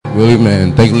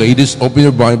Amen. Thank you, ladies. Open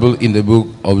your Bible in the book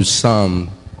of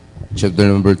Psalm, chapter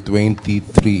number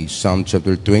 23. Psalm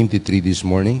chapter 23 this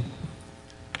morning.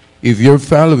 If you're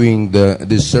following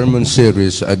this sermon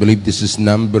series, I believe this is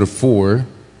number 4,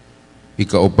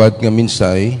 ikaupat nga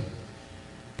minsay,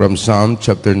 from Psalm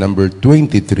chapter number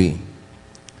 23.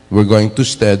 We're going to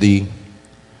study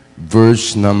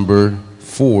verse number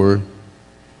 4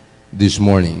 this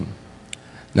morning.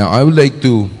 Now, I would like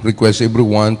to request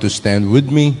everyone to stand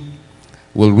with me.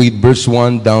 We'll read verse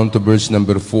 1 down to verse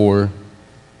number 4.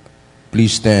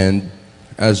 Please stand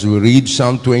as we read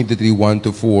Psalm 23, 1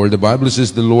 to 4. The Bible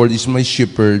says, "The Lord is my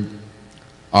shepherd,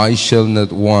 I shall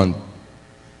not want.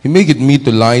 He maketh me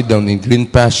to lie down in green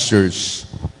pastures.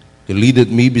 He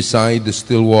leadeth me beside the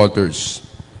still waters.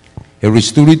 He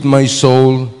restoreth my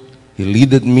soul. He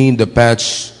leadeth me in the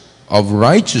paths of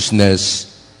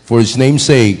righteousness for his name's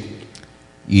sake.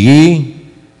 Yea,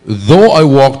 though I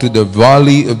walk through the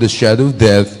valley of the shadow of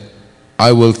death,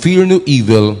 I will fear no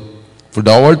evil, for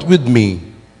thou art with me.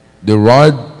 The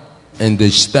rod and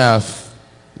the staff,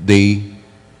 they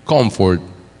comfort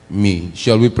me."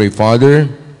 Shall we pray? Father,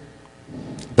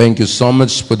 thank you so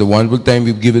much for the wonderful time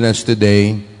you've given us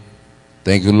today.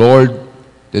 Thank you, Lord,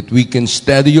 that we can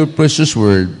study your precious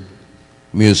word.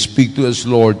 May you speak to us,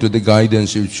 Lord, to the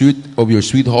guidance of your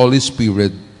sweet Holy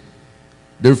Spirit.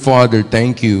 Dear Father,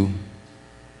 thank you.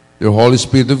 Dear Holy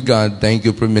Spirit of God, thank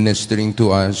you for ministering to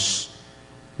us.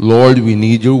 Lord, we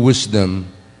need your wisdom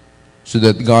so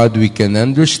that, God, we can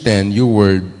understand your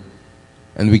word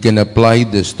and we can apply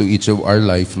this to each of our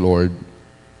life, Lord.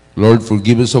 Lord,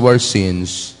 forgive us of our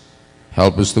sins.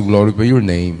 Help us to glorify your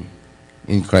name.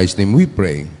 In Christ's name we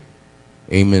pray.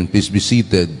 Amen. Please be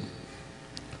seated.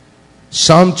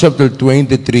 Psalm chapter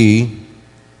 23,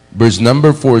 verse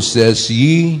number 4 says,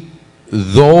 "Ye,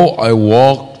 though I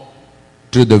walk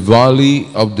through the valley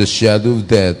of the shadow of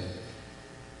death,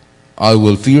 I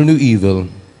will fear no evil,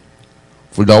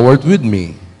 for thou art with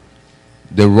me.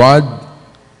 The rod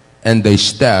and thy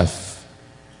staff,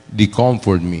 they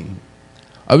comfort me."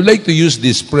 I would like to use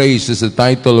this phrase as the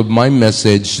title of my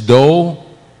message, "Though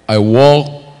I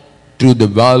walk through the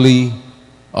valley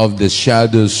of the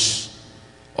shadows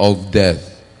of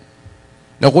death."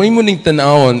 Now, kung imo ning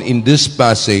tanawon in this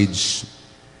passage,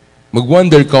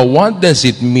 mag-wonder ka, what does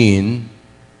it mean,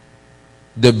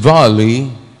 the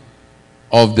valley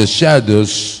of the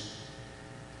shadows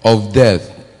of death?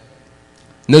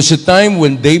 Now, sa time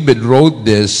when David wrote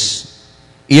this,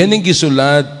 iyan ang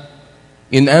gisulat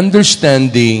in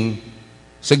understanding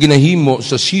sa ginahimo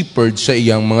sa shepherd sa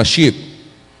iyang mga sheep.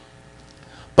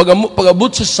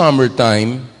 Pag-abot sa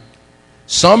summertime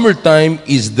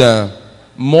is the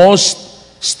most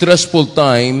stressful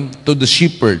time to the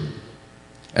shepherd.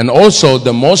 And also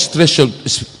the most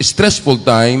stressful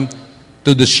time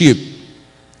to the sheep.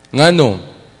 Ngano,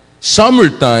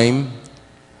 summertime,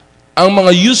 ang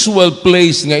mga usual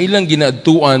place nga ilang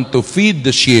ginaadtuan to feed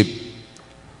the sheep,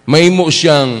 mahimo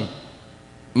siyang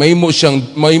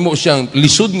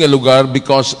lisod nga lugar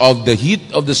because of the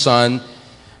heat of the sun.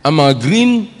 Ang mga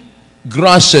green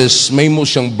grasses, mahimo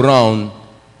siyang brown.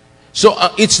 So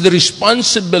it's the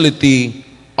responsibility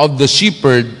of the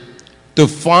shepherd to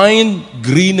find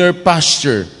greener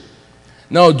pasture.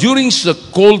 Now, during the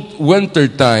cold winter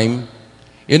time,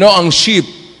 ang sheep,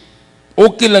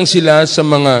 okay lang sila sa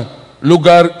mga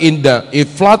lugar in a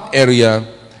flat area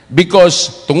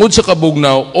because tungod sa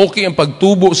kabugnaw, okay ang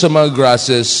pagtubo sa mga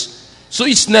grasses. So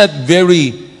it's not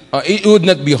it would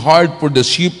not be hard for the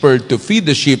shepherd to feed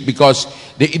the sheep because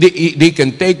they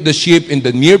can take the sheep in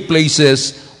the near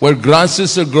places where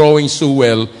grasses are growing so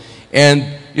well, and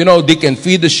they can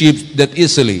feed the sheep that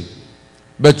easily.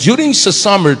 But during the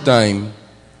summertime,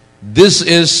 this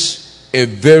is a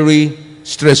very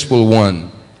stressful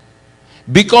one.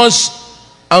 Because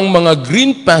ang mga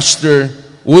green pasture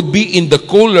would be in the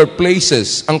colder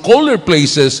places. Ang colder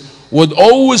places would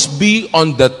always be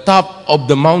on the top of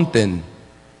the mountain.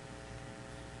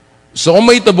 So kung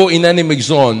may tabo inanimig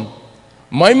zone,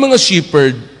 may mga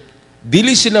shepherd,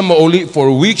 dili sila mauli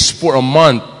for weeks, for a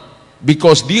month,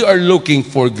 because they are looking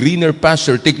for greener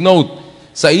pasture. Take note,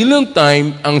 sa ilang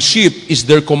time, ang sheep is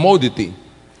their commodity.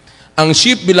 Ang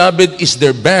sheep, beloved, is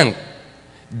their bank.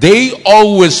 They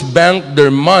always bank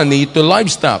their money to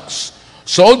livestock.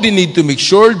 So they need to make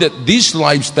sure that these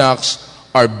livestock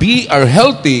are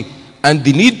healthy, and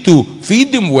they need to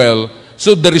feed them well.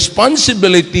 So the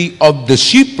responsibility of the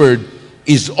shepherd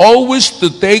is always to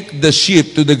take the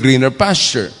sheep to the greener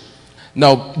pasture.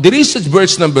 Now, there is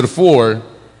verse number 4.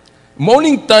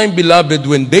 Morning time, beloved,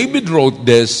 when David wrote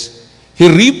this, he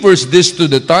refers this to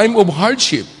the time of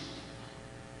hardship.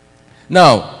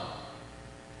 Now,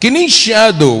 kining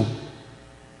shadow,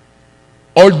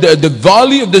 or the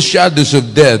valley of the shadows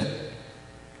of death,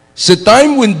 sa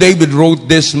time when David wrote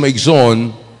this,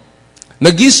 maigsoon,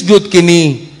 nagisgot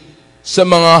kini sa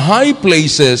mga high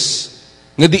places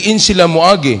nga diin sila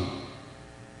moagi.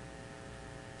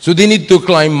 So they need to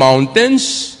climb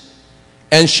mountains,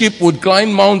 and sheep would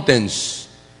climb mountains.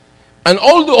 And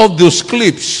all of those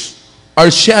cliffs are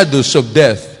shadows of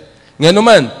death. Nga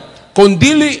naman, kung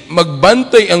dili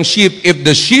magbantay ang sheep, if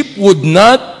the sheep would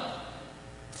not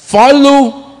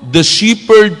follow the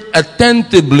shepherd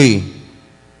attentively,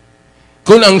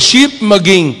 kung ang sheep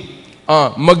maging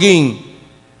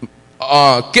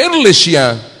careless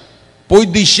siya,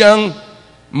 pwede siyang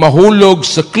mahulog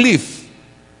sa cliff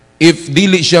if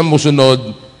dili siya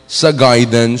musunod sa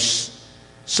guidance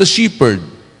sa shepherd.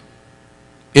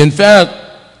 In fact,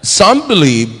 some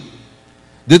believe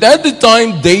that at the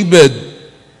time David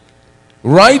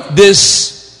write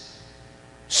this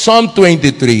Psalm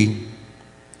 23,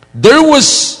 there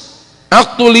was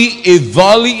actually a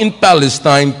valley in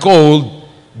Palestine called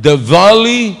the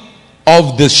Valley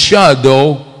of the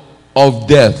Shadow of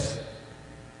Death.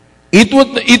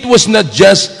 It was not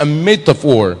just a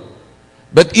metaphor,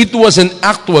 but it was an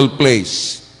actual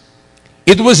place.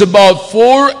 It was about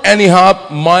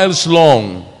 4.5 miles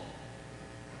long.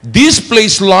 This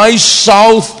place lies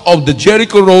south of the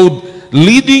Jericho Road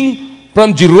leading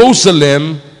from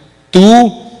Jerusalem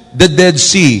to the Dead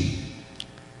Sea.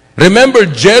 Remember,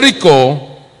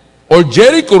 Jericho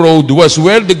Road was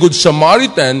where the Good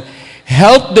Samaritan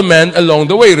helped the man along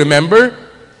the way. Remember?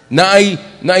 Na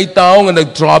tao nga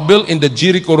nag-travel in the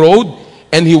Jericho Road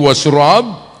and he was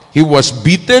robbed, he was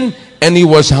beaten, and he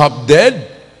was half dead.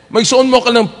 Magsuon mo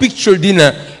ka ng picture din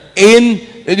na in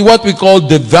what we call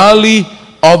the Valley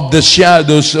of the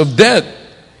Shadows of Death.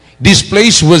 This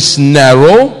place was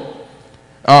narrow.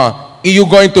 You're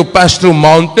going to pass through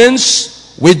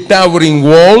mountains with towering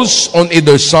walls on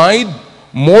either side,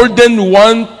 more than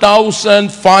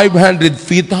 1,500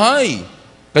 feet high.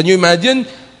 Can you imagine?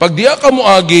 Pag diya ka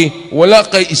moagi, wala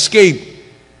kay escape.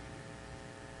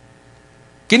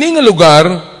 Kini nga lugar,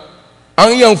 ang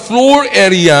iyang floor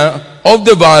area of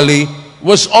the valley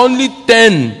was only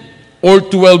 10 or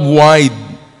 12 wide.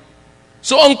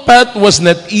 So ang path was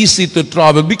not easy to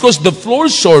travel because the floor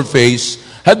surface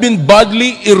had been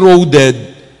badly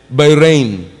eroded by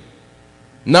rain.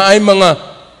 Na ay mga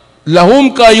lahom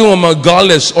kayo nga mga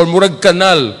gullies or murag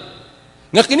kanal.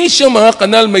 Nga kini siyang mga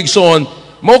kanal maigsoon,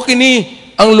 mao kini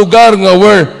ang lugar nga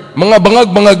where mga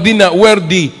bangag-bangag din na where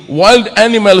the wild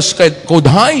animals could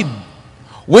hide.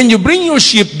 When you bring your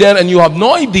sheep there and you have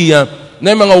no idea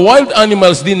na mga wild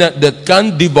animals din na that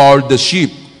can devour the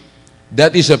sheep.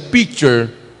 That is a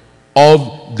picture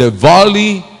of the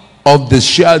valley of the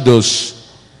shadows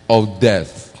of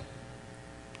death.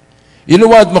 You know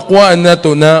what? Makuhaan na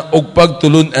to na og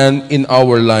pagtulunan in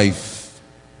our life.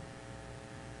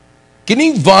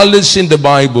 Kining valleys in the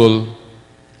Bible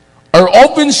are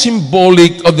often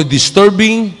symbolic of the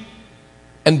disturbing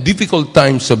and difficult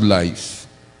times of life.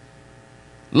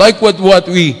 Like what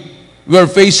we are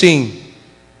facing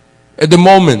at the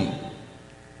moment.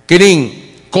 Kining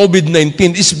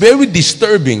COVID-19 is very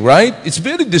disturbing, right? It's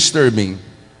very disturbing.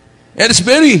 And it's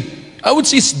very, I would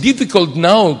say it's difficult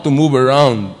now to move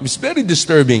around. It's very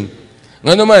disturbing.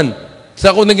 Nga naman,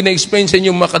 sa ako na gina-explain sa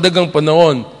inyo makadagang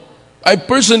panahon, I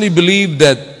personally believe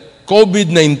that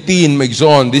COVID-19,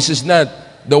 this is not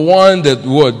the one that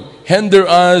would hinder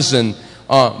us and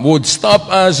would stop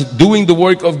us doing the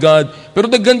work of God. Pero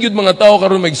daghan gyud mga tao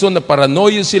karon na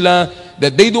paranoia sila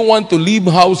that they don't want to leave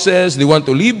houses, they want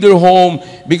to leave their home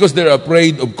because they're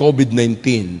afraid of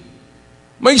COVID-19.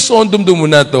 Maigsoon dumdum mo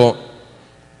na to.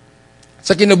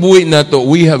 Sa kinabuhi na to,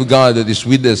 we have God that is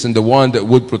with us and the one that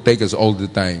would protect us all the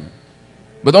time.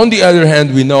 But on the other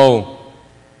hand, we know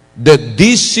that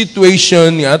this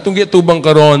situation nga atong gitubang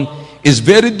karon is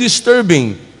very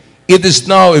disturbing. It is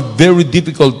now a very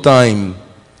difficult time.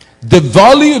 The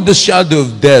valley of the shadow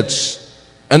of death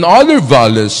and other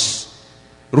valleys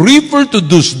refer to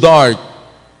those dark,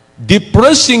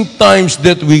 depressing times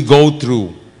that we go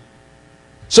through.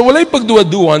 So walay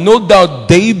pagduwa-duwa, no doubt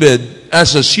David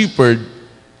as a shepherd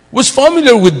was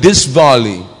familiar with this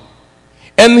valley.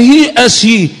 And as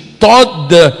he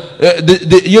taught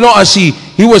as he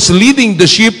was leading the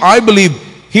sheep, I believe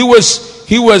he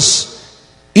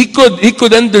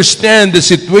could understand the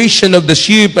situation of the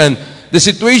sheep and the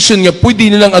situation nga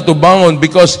pwede nilang atubangon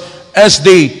because as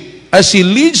he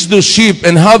leads the sheep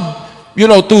and have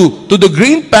to the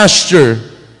green pasture,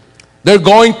 they're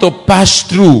going to pass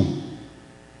through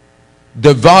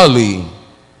the valley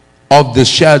of the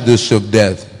shadows of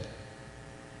death.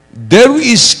 there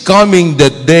is coming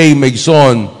that day, my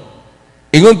son,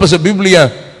 ingon pa sa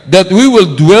Biblia, that we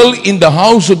will dwell in the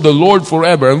house of the Lord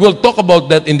forever. And we'll talk about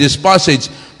that in this passage.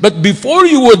 But before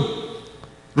you would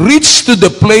reach to the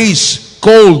place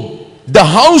called the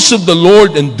house of the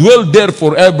Lord and dwell there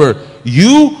forever,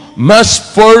 you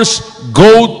must first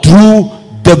go through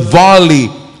the valley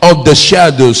of the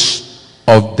shadows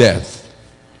of death.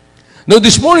 Now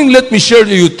this morning, let me share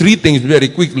to you three things very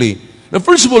quickly. Now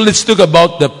first of all, let's talk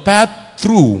about the path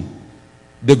through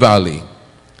the valley.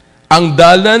 Ang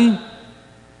dalan,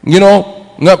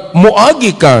 nga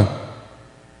muagi ka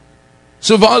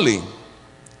sa valley.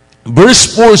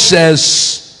 Verse 4 says,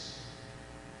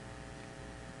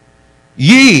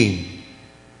 Yea,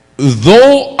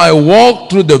 though I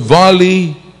walk through the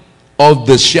valley of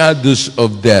the shadows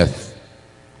of death.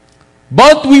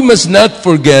 But we must not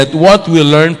forget what we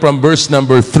learned from verse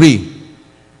number 3.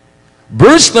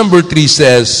 Verse number 3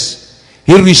 says,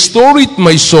 He restored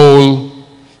my soul,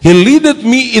 He leadeth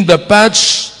me in the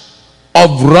paths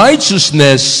of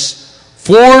righteousness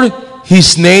for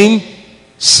His name's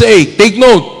sake. Take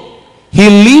note, He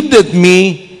leadeth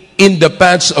me in the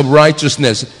paths of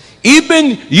righteousness.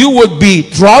 Even you would be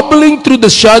traveling through the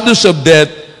shadows of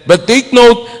death, but take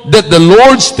note that the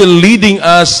Lord's still leading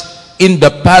us in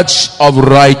the paths of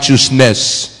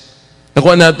righteousness.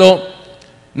 Nakuha na to?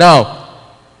 Now,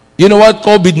 you know what?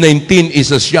 COVID-19 is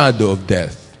a shadow of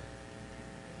death.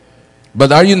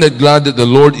 But are you not glad that the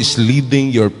Lord is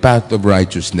leading your path of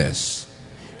righteousness?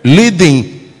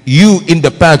 Leading you in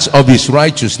the paths of His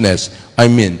righteousness. I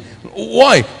mean,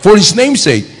 why? For His name's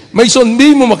sake. My son,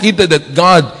 hindi mo makita that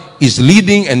God is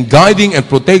leading and guiding and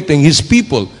protecting His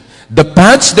people. The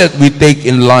paths that we take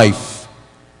in life,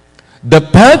 the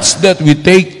paths that we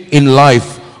take in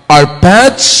life are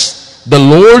paths the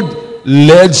Lord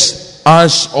leads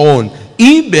us on.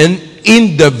 Even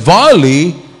in the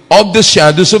valley of the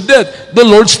shadows of death, the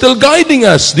Lord's still guiding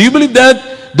us. Do you believe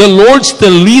that? The Lord's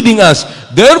still leading us.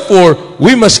 Therefore,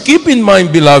 we must keep in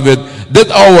mind, beloved, that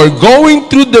our going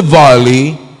through the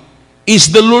valley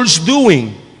is the Lord's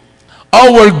doing.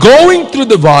 Our going through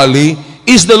the valley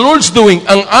is the Lord's doing.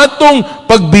 Ang atong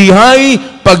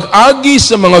pagbihay, pag-agi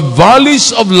sa mga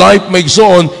valleys of life, may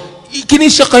son,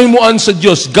 kini siya kahimuan sa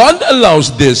Diyos. God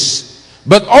allows this.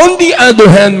 But on the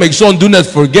other hand, my son, do not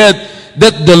forget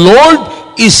that the Lord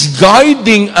is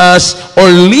guiding us or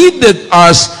leadeth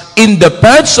us in the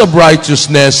paths of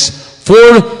righteousness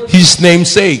for His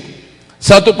name's sake.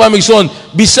 Sa ato pa, my son,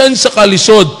 bisan sa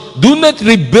kalisod, do not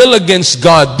rebel against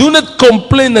God. Do not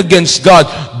complain against God.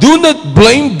 Do not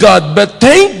blame God, but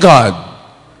thank God.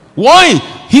 Why?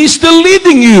 He is still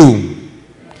leading you.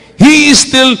 He is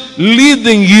still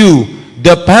leading you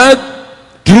the path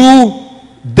through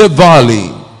the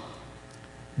valley.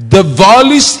 The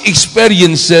valley's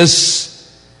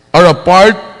experiences are a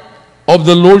part of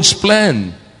the Lord's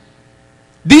plan.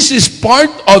 This is part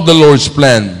of the Lord's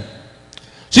plan.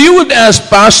 So you would ask,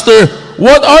 Pastor,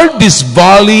 what are this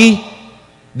valley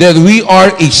that we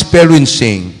are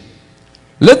experiencing?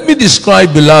 Let me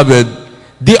describe, beloved,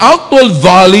 the actual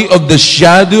valley of the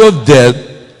shadow of death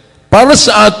para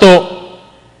sa ato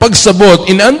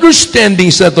pagsabot in understanding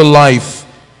sa ato life.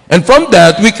 And from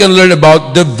that, we can learn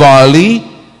about the valley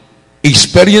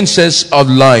experiences of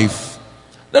life.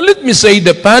 Now let me say,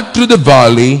 the path through the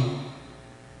valley,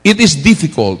 it is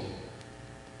difficult.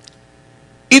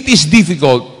 It is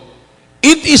difficult.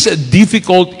 It is a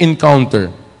difficult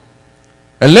encounter.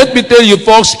 And let me tell you,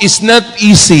 folks, it's not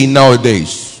easy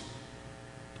nowadays.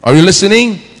 Are you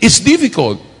listening? It's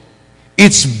difficult.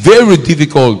 It's very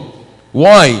difficult.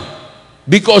 Why?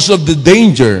 Because of the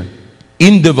danger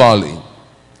in the valley.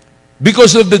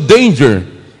 Because of the danger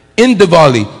in the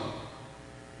valley.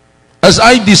 As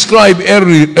I described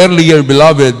earlier,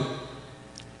 beloved,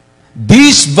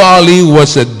 this valley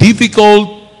was a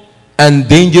difficult and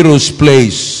dangerous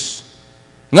place.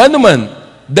 Nga naman,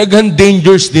 daghan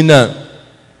dangers din na.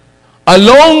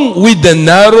 Along with the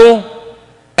narrow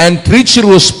and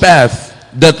treacherous path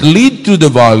that lead to the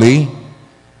valley,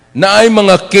 na ay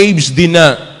mga caves din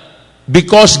na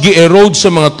because gi-erode sa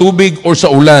mga tubig or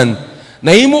sa ulan.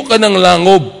 Nahimo ka ng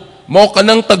langob, mao ka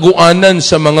ng taguanan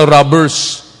sa mga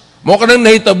robbers. Mao ka ng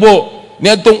nahitabo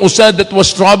niadtong usad that was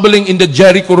traveling in the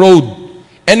Jericho road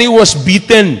and he was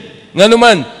beaten. Nga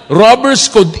naman, robbers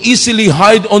could easily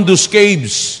hide on those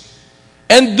caves.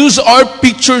 And those are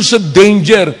pictures of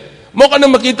danger. Mo ka na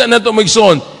makita na ito,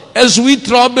 Magson. As we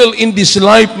travel in this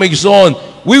life, Magson,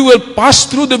 we will pass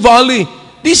through the valley.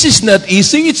 This is not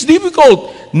easy. It's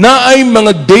difficult. Na ay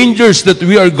mga dangers that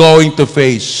we are going to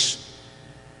face.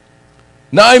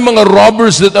 Na ay mga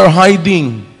robbers that are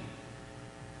hiding.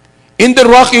 In the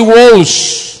rocky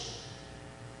walls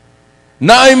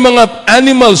na ay mga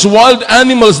animals, wild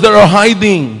animals that are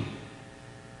hiding.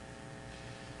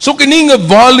 So kining nga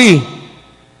valley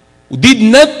did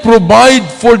not provide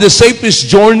for the safest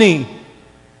journey.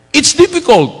 It's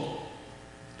difficult.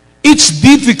 It's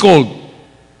difficult.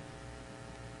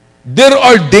 There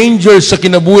are dangers sa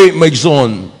kinabuhi, my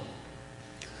son.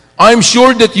 I'm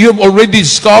sure that you have already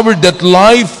discovered that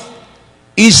life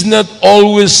is not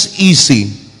always easy.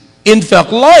 In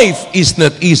fact, life is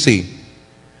not easy.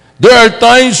 There are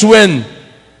times when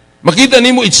makita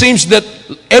nimo it seems that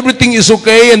everything is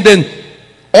okay, and then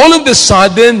all of a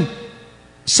sudden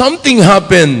something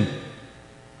happened.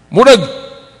 Murag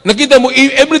nakita mo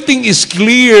everything is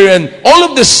clear, and all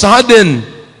of a sudden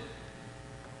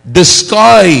the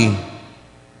sky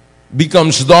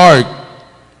becomes dark.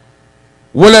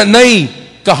 Wala na'y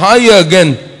kahayag,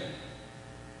 and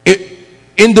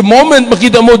in the moment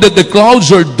makita mo that the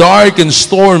clouds are dark and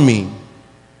stormy.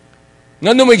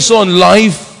 Ngano may son,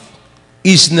 life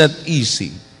is not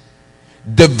easy.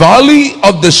 The valley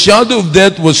of the shadow of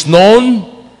death was known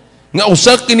nga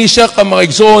usa kini siya ka mga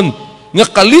igsoon nga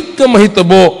kalit ka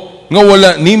mahitabo nga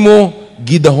wala nimo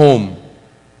gidahom.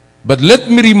 But let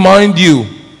me remind you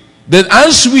that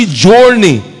as we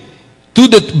journey to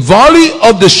the valley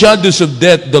of the shadows of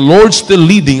death, the Lord still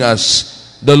leading us.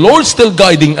 The Lord still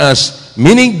guiding us,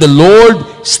 meaning the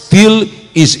Lord still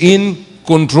is in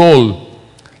control.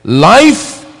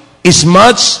 Life is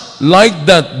much like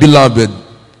that, beloved.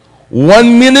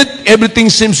 1 minute, everything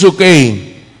seems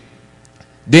okay.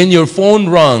 Then your phone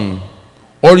rang,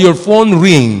 or your phone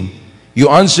ring. You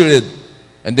answer it,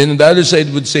 and then on the other side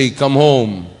would say, "Come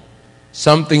home.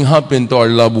 Something happened to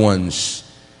our loved ones."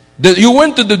 You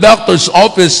went to the doctor's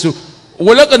office.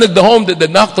 Wala ka nagdahom, that the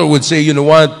doctor would say, "You know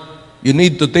what? You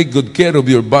need to take good care of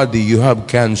your body. You have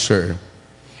cancer."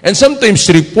 And sometimes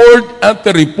report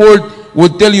after report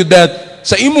would tell you that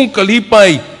sa imong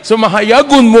kalipay, sa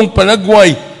mahayagon mong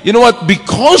panagway, you know what?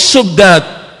 Because of that,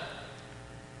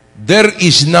 there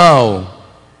is now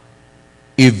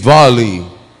a valley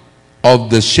of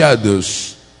the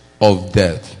shadows of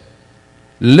death.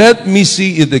 Let me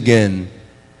see it again.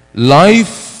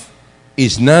 Life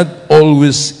is not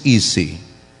always easy.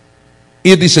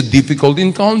 It is a difficult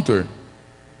encounter.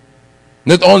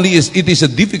 Not only is it a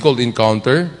difficult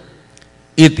encounter,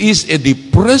 it is a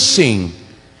depressing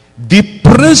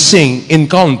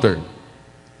encounter.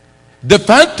 The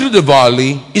path through the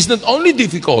valley is not only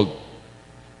difficult,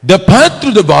 the path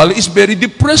through the valley is very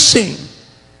depressing.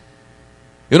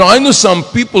 You know, I know some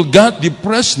people got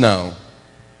depressed now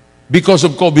because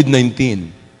of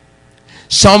COVID-19.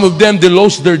 Some of them, they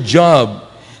lost their job.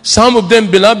 Some of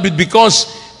them, beloved, because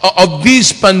of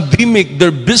this pandemic,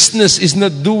 their business is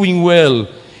not doing well.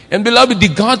 And beloved, they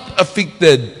got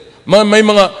affected. May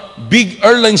mga big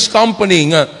airlines company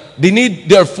nga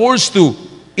they are forced to,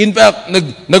 in fact,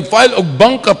 nag-file of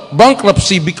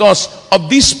bankruptcy because of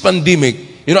this pandemic.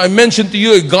 You know, I mentioned to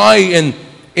you a guy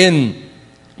in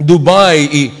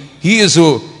Dubai. He is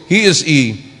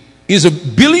a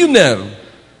billionaire,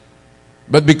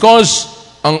 but because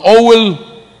ang oil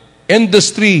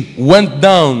industry went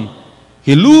down,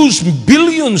 he lose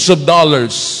billions of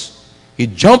dollars. He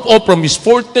jumped up from his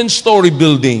 14th-story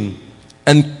building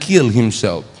and killed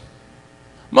himself.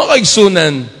 Mga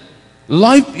kaigsunan,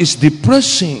 life is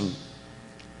depressing.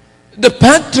 The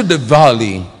path to the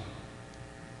valley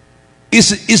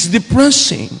is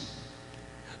depressing.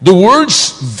 The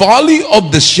words valley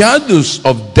of the shadows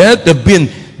of death have been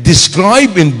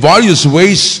described in various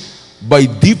ways by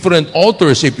different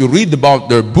authors. If you read about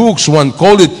their books, one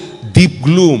called it deep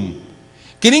gloom.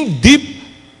 Kining deep,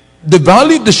 the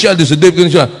valley of the shadows of death,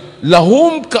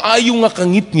 lahom kaayo nga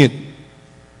kangit-ngit.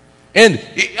 And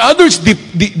others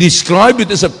describe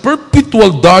it as a perpetual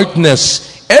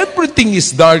darkness. Everything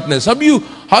is darkness. Have you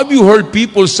heard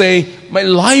people say, "My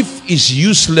life is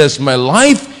useless. My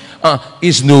life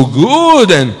is no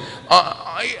good." And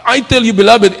I tell you,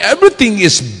 beloved, everything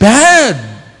is bad.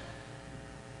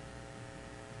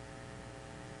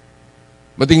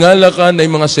 Matingala ka na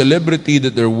yung mga celebrity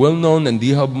that are well-known and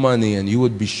they have money, and you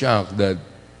would be shocked that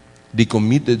they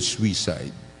committed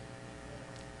suicide.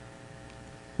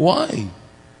 Why?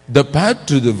 The path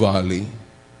to the valley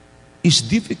is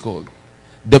difficult.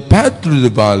 The path through the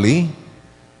valley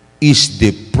is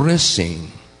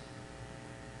depressing.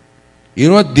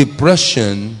 You know what?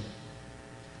 Depression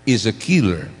is a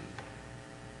killer.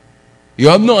 You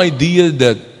have no idea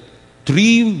that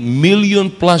 3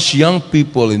 million plus young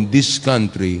people in this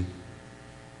country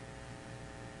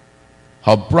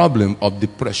have problem of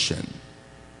depression.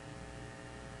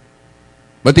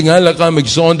 Matingala ka,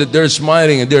 magson that they're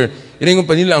smiling and ingon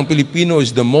pa nila ang Filipino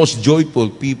is the most joyful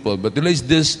people. But realize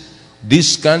this,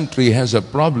 this country has a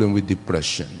problem with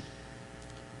depression.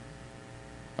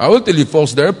 I will tell you,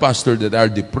 folks, there are pastors that are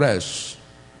depressed.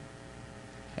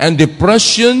 And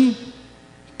depression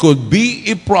could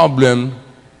be a problem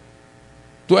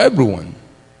to everyone.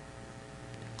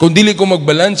 Kung dili ko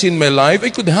mag-balance in my life, I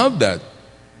could have that.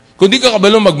 Kung di ka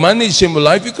kabalo mag-manage in my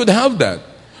life, you could have that.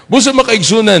 Busa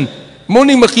makaigsunan,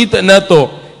 muning makita nato,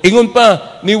 ingon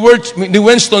pa ni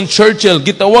Winston Churchill,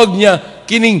 gitawag niya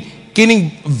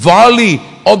kining valley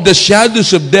of the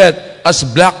shadows of death as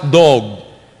black dog.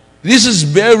 This is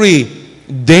very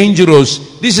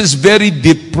dangerous. This is very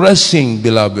depressing,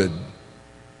 beloved.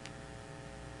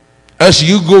 As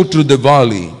you go through the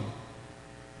valley,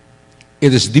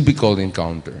 it is difficult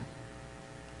encounter.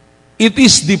 It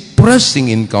is depressing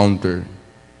encounter.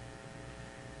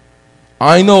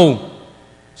 I know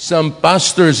some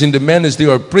pastors in the ministry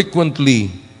are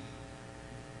frequently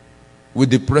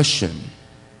with depression.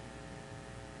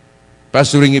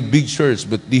 Pastoring a big church,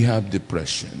 but they have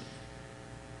depression.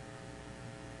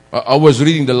 I was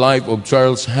reading the life of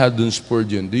Charles Haddon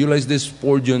Spurgeon. Do you realize this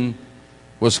Spurgeon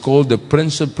was called the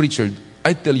Prince of Preachers?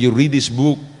 I tell you, read this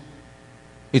book.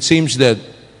 It seems that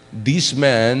this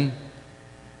man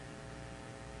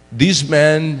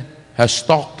has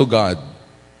talked to God.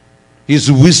 His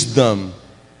wisdom.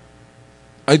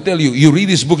 I tell you, you read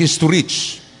this book, is too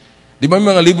rich. Di ba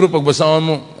mga libro pagbasaan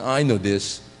mo, I know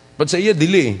this. But sa iya,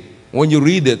 dili. When you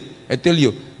read it, I tell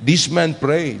you, this man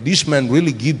pray. This man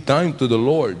really give time to the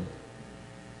Lord.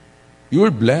 You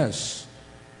are blessed.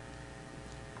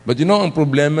 But you know, ang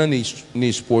problema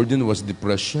ni Spurgeon was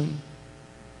depression.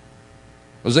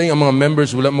 Kasi ang mga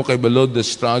members, wala mo kay balod the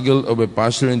struggle of a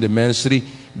pastor in the ministry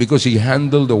because he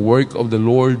handled the work of the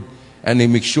Lord and he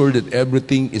make sure that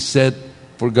everything is set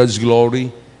for God's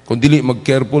glory. Kung dili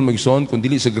mag-careful, mag-son, kung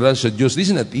dili sa grace sa Diyos, this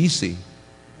is not easy.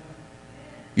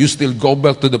 You still go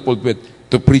back to the pulpit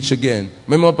to preach again.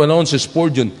 May mga panahon sa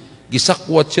Spurgeon,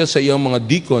 gisakwat siya sa iyang mga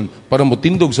deacon para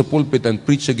motindog sa pulpit and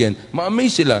preach again.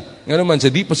 Ma-amaze sila. Nga naman, sa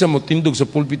di pa siya motindog sa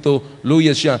pulpito,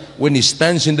 luya siya. When he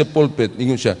stands in the pulpit,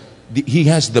 ingon siya, he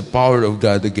has the power of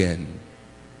God again.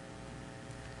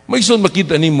 May son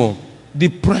makita nimo,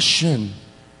 depression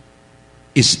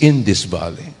is in this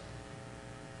valley.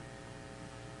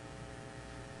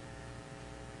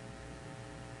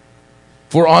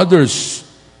 For others,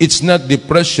 it's not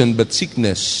depression but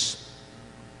sickness.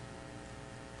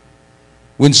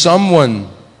 When someone,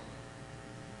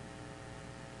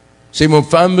 say mo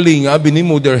family, nga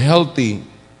binimo, they're healthy,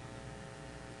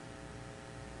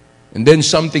 and then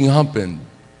something happened.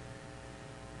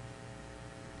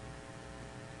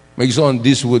 My son,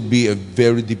 this would be a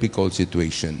very difficult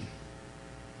situation.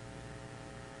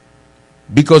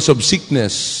 Because of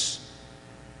sickness,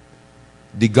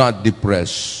 they got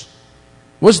depressed.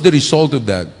 What's the result of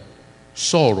that?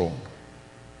 Sorrow.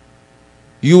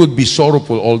 You would be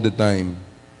sorrowful all the time.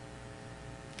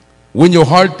 When your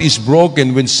heart is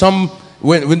broken,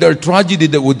 when there are tragedy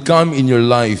that would come in your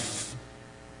life,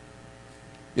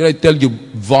 you know, I tell you,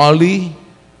 valley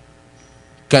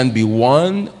can be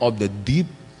one of the deep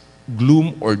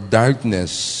gloom or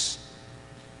darkness.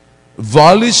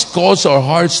 Valleys cause our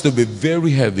hearts to be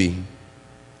very heavy.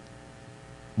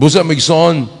 Busa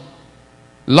Migson,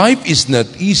 life is not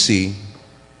easy,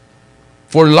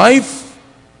 for life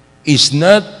is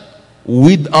not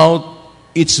without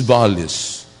its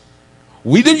valleys.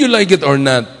 Whether you like it or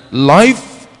not,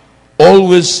 life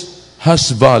always has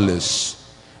valleys.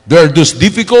 There are those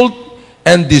difficult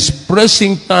and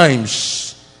distressing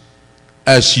times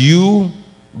as you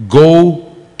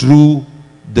go through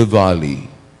the valley.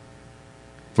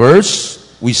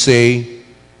 First, we say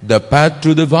the path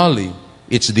through the valley.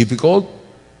 It's difficult.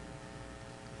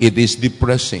 It is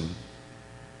depressing.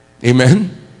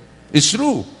 Amen? It's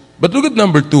true. But look at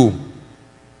number 2.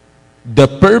 The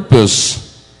purpose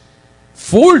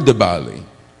for the valley.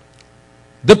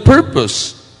 The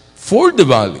purpose for the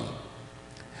valley.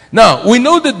 Now, we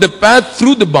know that the path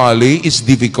through the valley is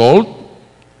difficult.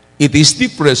 It is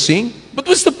depressing. But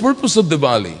what's the purpose of the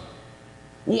valley?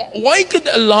 Why God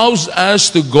allows us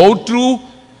to go through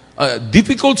a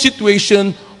difficult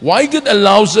situation? Why God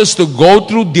allows us to go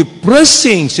through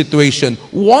depressing situation?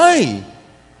 Why?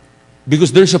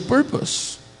 Because there's a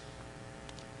purpose.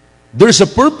 There's a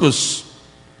purpose.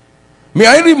 May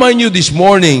I remind you this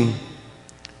morning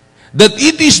that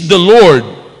it is the Lord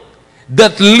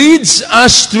that leads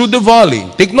us through the valley.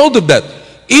 Take note of that.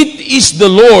 It is the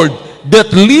Lord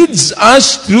that leads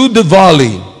us through the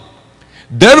valley.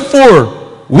 Therefore,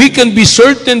 we can be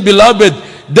certain, beloved,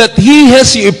 that He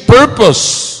has a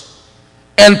purpose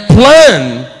and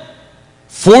plan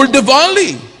for the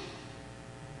valley.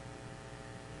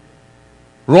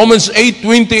 Romans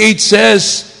 8:28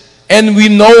 says, and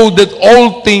we know that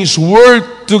all things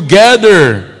work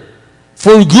together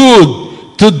for good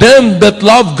to them that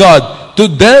love God, to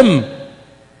them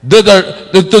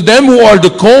who are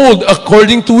the called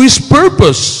according to His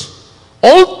purpose.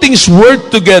 All things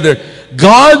work together.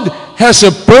 God has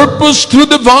a purpose through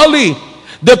the valley.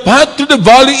 The path to the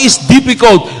valley is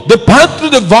difficult. The path to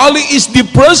the valley is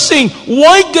depressing.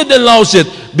 Why God allows it?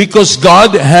 Because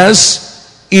God has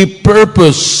a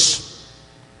purpose.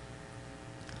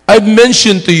 I've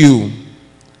mentioned to you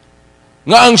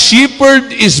nga ang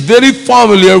shepherd is very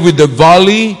familiar with the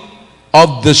valley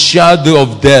of the shadow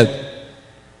of death.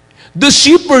 The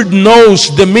shepherd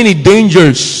knows the many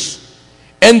dangers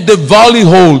and the valley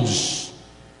holds.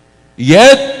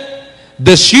 Yet,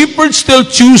 the shepherd still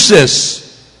chooses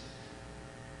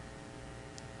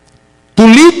to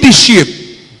lead the sheep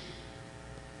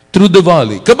through the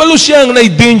valley. Kabalo siya nga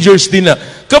na-dangers din na.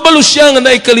 Kabalo siya nga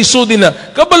na-kaliso din na.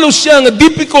 Kabalo siya nga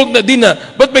difficult na din na.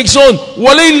 But may son,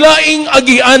 walay laing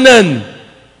agianan.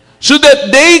 So that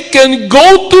they can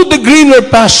go to the greener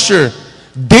pasture.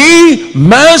 They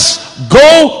must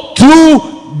go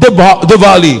through the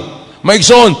valley. May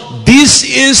son, this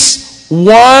is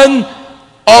one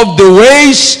of the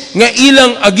ways nga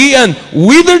ilang agian,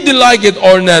 whether they like it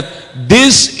or not,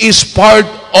 this is part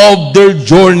of their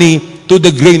journey to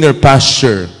the greener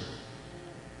pasture.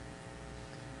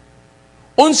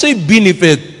 Unsay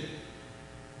benefit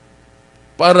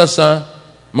para sa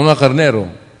mga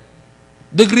karnero?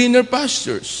 The greener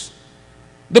pastures.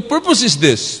 The purpose is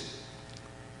this.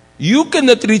 You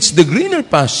cannot reach the greener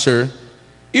pasture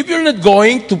if you're not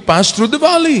going to pass through the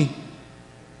valley.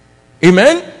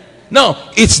 Amen?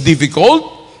 Now, it's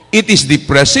difficult, it is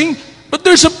depressing, but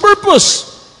there's a purpose.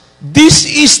 This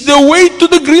is the way to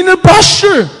the greener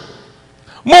pasture.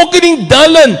 Mo kining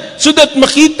dalan so that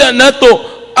makita nato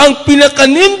ang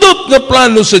pinakanindot nga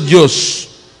plano sa Dios.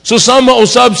 So sama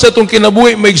usab sa itong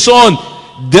kinabuhi maigsoon,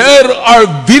 there are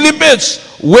benefits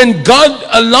when God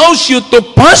allows you to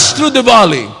pass through the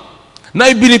valley.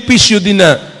 Naibinipisyo din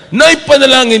na,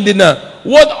 naipanalangin din na.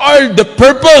 What are the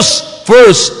purpose?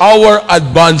 First, our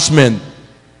advancement.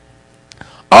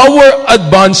 Our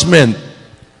advancement.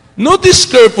 Notice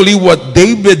carefully what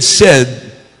David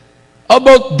said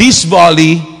about this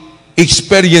valley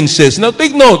experiences. Now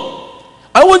take note.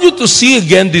 I want you to see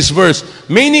again this verse.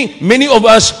 Many of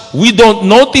us, we don't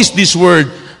notice this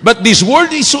word. But this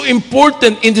word is so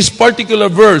important in this particular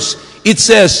verse. It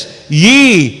says,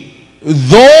 Ye,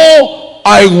 though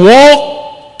I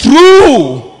walk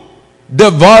through the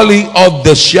valley of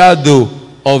the shadow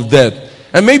of death.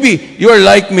 And maybe you are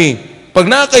like me. Pag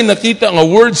nakita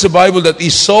ang word sa Bible that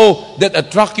is so, that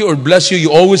attract you or bless you,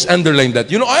 you always underline that.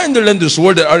 You know, I underline those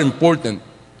words that are important.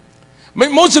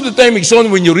 Most of the time,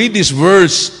 when you read this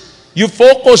verse, you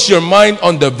focus your mind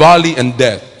on the valley and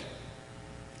death.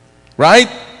 Right?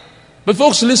 But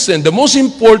folks, listen, the most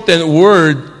important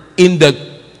word in the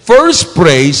first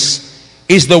phrase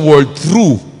is the word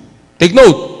through. Take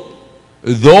note.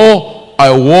 Though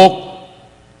I walk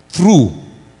through.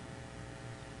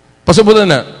 Pasabutan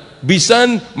na.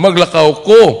 Bisan maglakaw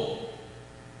ko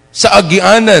sa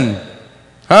agianan,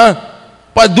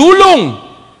 padulong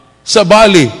sa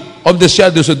valley of the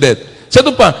shadows of death. Sa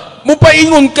ito pa,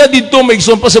 mupaingon ka dito, may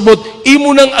isang pasabot, imo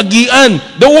ng agian,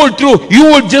 the word through, you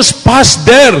will just pass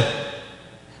there.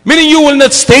 Meaning you will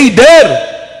not stay there.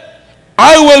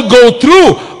 I will go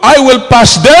through, I will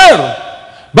pass there,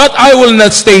 but I will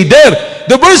not stay there.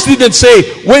 The verse didn't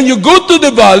say, when you go to the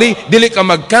valley, dili ka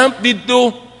mag-camp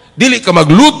dito, dili ka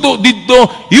magluto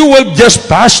dito, you will just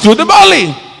pass through the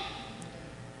valley.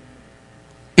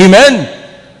 Amen?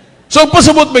 So,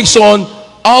 pasabot may son,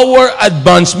 our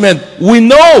advancement, we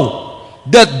know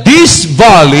that this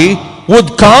valley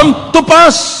would come to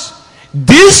pass.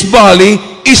 This valley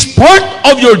is part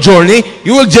of your journey.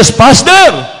 You will just pass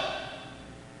there.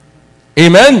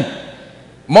 Amen?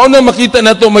 Mao na makita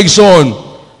na ito may son.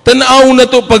 Tanaw na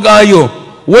ito pag-ayo.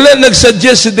 Wala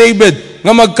nagsuggest si David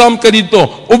nga mag-camp ka dito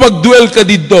o mag-dwell ka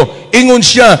dito. Ingon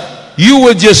siya, you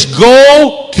will just go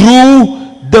through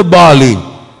the valley.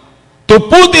 To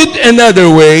put it another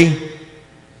way,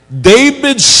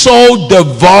 David saw the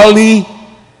valley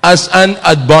as an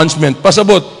advancement.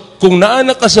 Pasabot, kung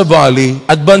naana ka sa valley,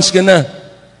 advance ka na.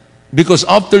 Because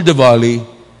after the valley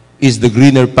is the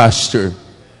greener pasture.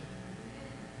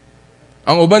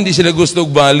 Ang uban, di sila gusto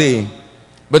og valley.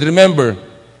 But remember,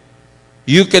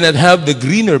 you cannot have the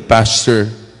greener pasture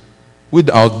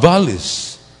without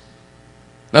valleys.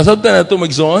 Nasabtan na ito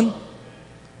magsoon?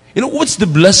 You know, what's the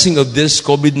blessing of this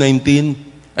COVID-19?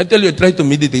 I tell you, I try to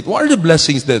meditate. What are the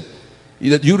blessings that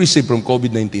you receive from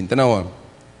COVID-19? Tanawa.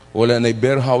 wala na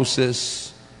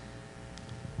warehouses,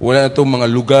 wala na itong mga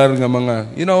lugar nga mga,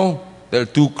 they're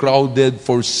too crowded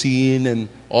for sin and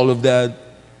all of that.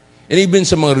 And even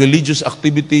sa mga religious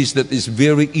activities that is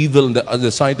very evil in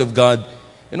the sight of God,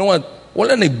 you know what?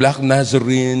 Wala na Black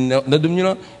Nazarene.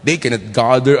 They cannot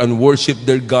gather and worship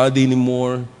their God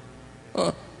anymore.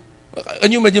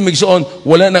 Can you imagine,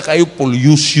 wala na kayo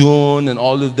pollution and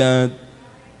all of that.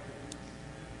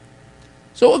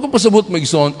 So, ako pasabot,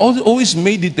 always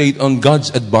meditate on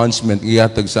God's advancement,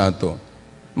 iyatag sa ato.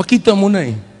 Makita mo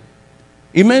na eh.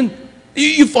 Amen?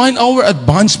 You find our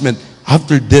advancement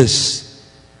after this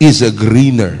is a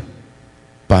greener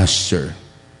pasture.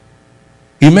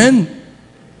 Amen?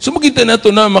 So makita na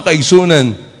ito na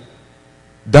makaigsunan.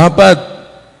 Dapat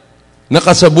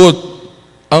nakasabot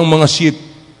ang mga sheep.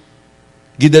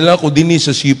 Gidala ko din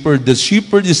sa shepherd. The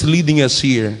shepherd is leading us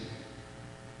here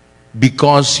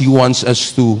because he wants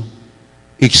us to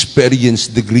experience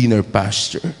the greener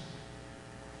pasture.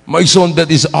 My son,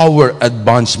 that is our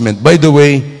advancement. By the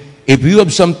way, if you have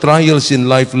some trials in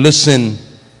life, listen,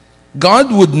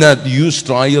 God would not use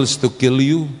trials to kill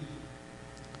you.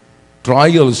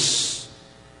 Trials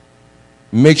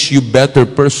makes you better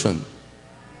person,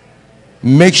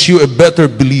 makes you a better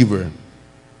believer,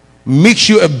 makes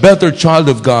you a better child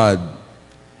of God.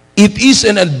 It is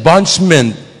an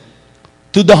advancement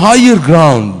to the higher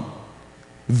ground.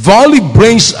 Valley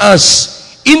brings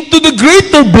us into the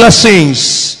greater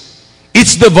blessings.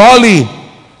 It's the valley,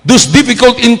 those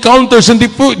difficult encounters and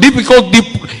difficult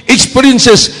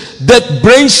experiences that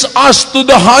brings us to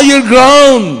the higher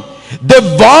ground. The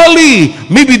valley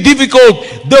may be difficult,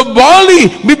 the valley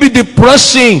may be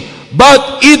depressing,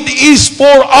 but it is for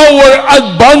our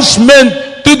advancement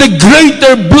to the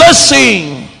greater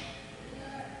blessing.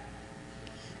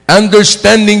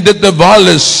 Understanding that the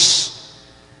valleys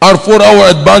are for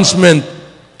our advancement,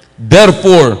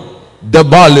 therefore, the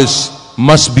valleys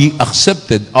must be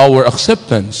accepted, our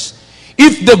acceptance.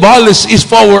 If the valleys is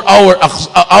for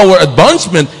our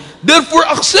advancement, therefore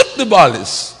accept the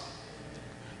valleys.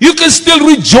 You can still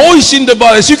rejoice in the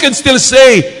valleys. You can still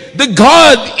say, the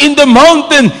God in the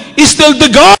mountain is still the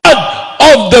God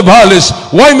of the valleys.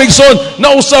 Why, Megson?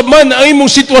 Nausab man ang imong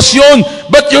sitwasyon,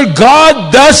 but your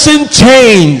God doesn't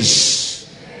change.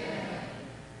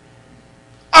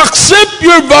 Accept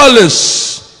your valleys.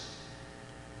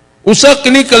 Usa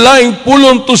kini kalaing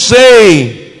pulong to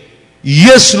say,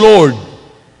 yes, Lord.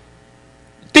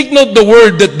 Take note the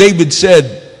word that David said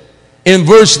in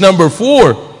verse number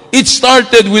 4. It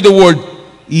started with the word,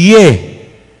 yea.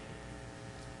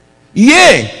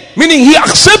 Yea, meaning he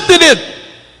accepted it.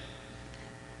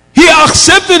 He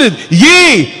accepted it.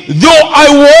 Yea, though I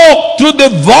walk through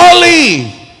the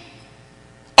valley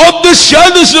of the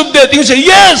shadows of death. He said,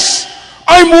 yes,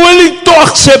 I'm willing to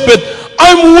accept it.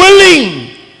 I'm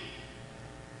willing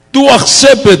to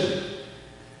accept it.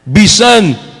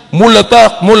 Bisan,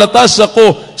 mulatas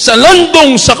ako sa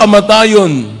landong sa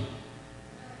kamatayon.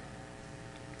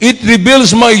 It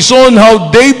reveals, my son, how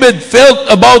David felt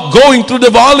about going through the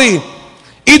valley.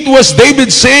 It was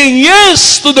David saying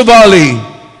yes to the valley.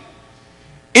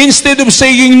 Instead of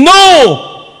saying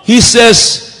no, he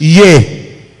says,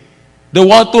 yea.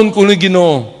 Dawaton ko ni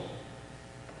Ginoo.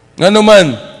 Nga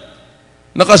naman,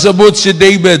 nakasabot si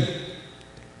David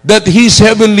that his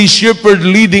heavenly shepherd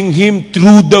leading him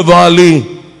through the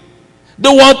valley.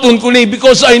 Dawaton ko ni,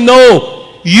 because I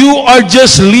know you are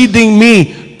just leading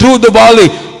me through the valley.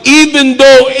 Even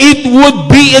though it would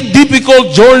be a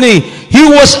difficult journey, he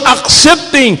was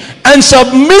accepting and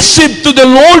submissive to the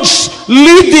Lord's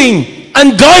leading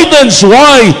and guidance.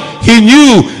 Why? He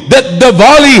knew that the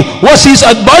valley was his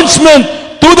advancement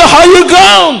to the higher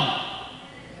ground.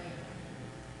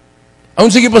 Ang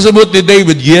sige pasabot ni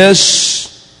David, yes,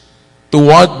 to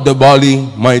what the valley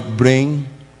might bring.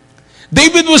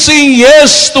 David was saying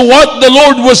yes to what the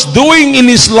Lord was doing in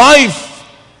his life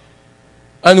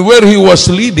and where he was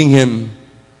leading him.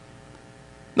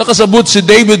 Nakasabot si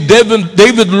David.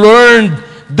 David learned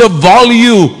the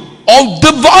value of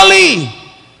the valley.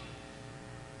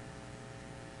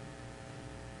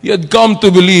 He had come to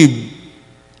believe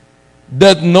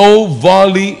that no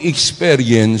valley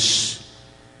experience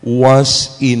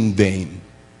was in vain.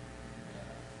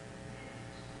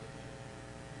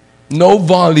 No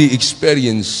valley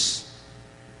experience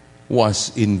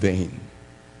was in vain.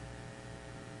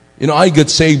 You know, I got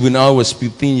saved when I was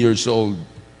 15 years old.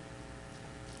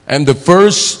 I'm the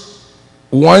first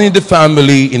one in the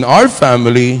family, in our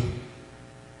family,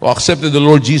 who accepted the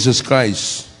Lord Jesus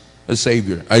Christ as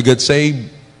Savior. I got saved,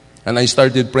 and I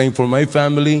started praying for my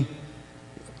family.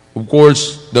 Of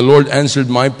course, the Lord answered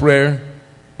my prayer.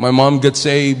 My mom got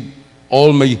saved.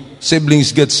 all my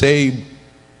siblings get saved.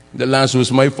 The last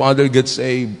was my father get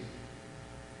saved.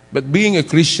 But being a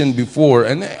Christian before,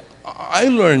 and I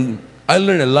learned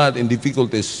a lot in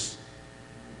difficulties.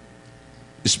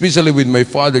 Especially when my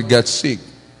father got sick.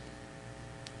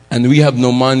 And we have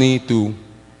no money to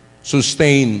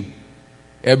sustain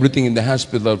everything in the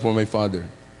hospital for my father.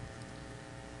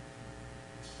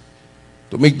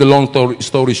 To make the long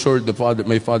story short,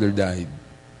 my father died.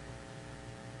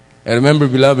 I remember,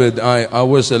 beloved, I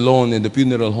was alone in the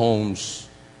funeral homes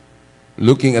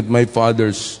looking at my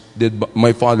father's dead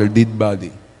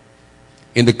body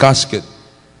in the casket.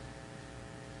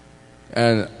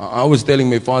 And I was telling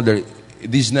my father,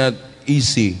 it is not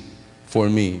easy for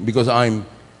me because I'm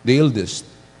the eldest.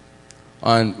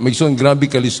 And may son grabe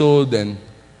kalisod, and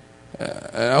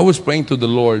I was praying to the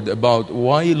Lord about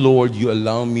why, Lord, you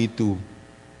allow me to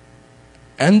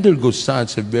undergo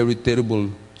such a very terrible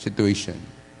situation.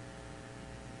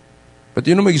 But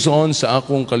may son sa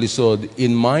akong kalisod,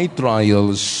 in my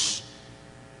trials,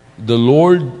 the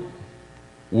Lord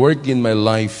worked in my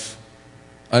life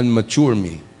and mature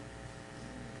me.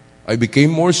 I became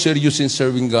more serious in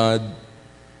serving God.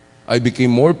 I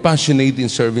became more passionate in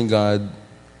serving God.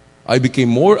 I became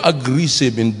more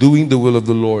aggressive in doing the will of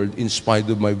the Lord in spite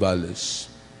of my valleys.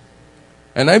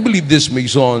 And I believe this,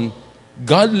 Maison,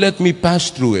 God let me pass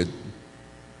through it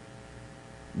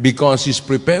because He's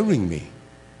preparing me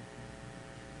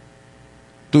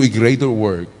to a greater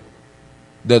work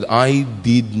that I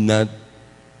did not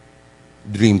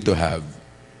dream to have.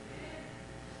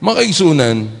 Mga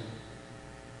kaigsunan,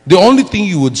 the only thing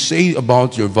you would say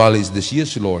about your valley is this: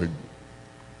 yes, Lord,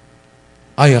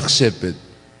 I accept it.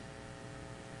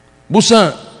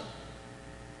 Busa,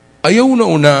 ayaw na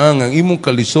unaang ang imong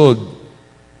kalisod.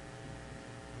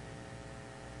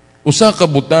 Usa ka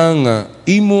butang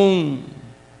imong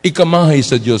ikamahay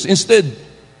sa Diyos. Instead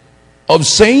of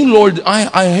saying, Lord,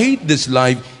 I hate this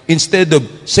life, instead of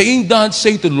saying that,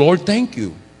 say to the Lord, thank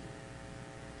you.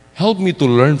 Help me to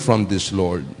learn from this,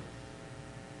 Lord.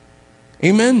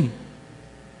 Amen.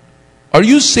 Are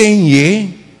you saying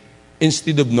yea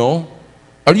instead of no?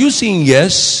 Are you saying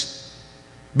yes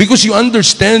because you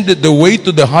understand that the way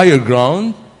to the higher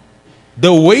ground,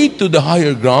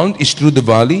 is through the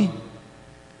valley?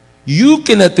 You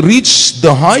cannot reach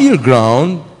the higher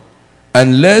ground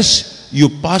unless you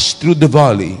pass through the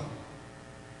valley.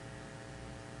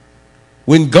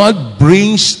 When God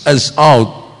brings us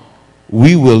out,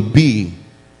 we will be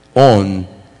on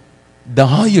the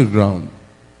higher ground.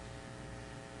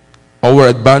 Our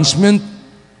advancement,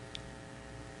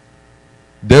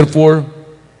 therefore,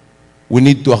 we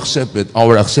need to accept it,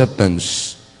 our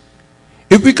acceptance.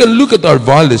 If we can look at our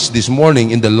valleys this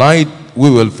morning in the light, we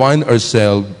will find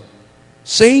ourselves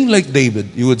saying like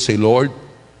David, you would say, Lord,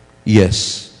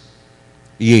 yes,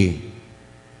 yea,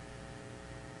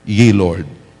 Lord,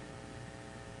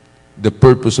 the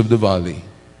purpose of the valley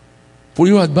for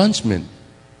your advancement.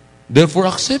 Therefore,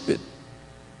 accept it.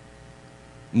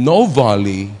 No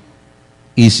valley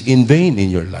is in vain in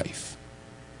your life.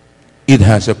 It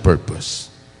has a purpose.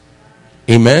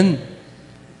 Amen?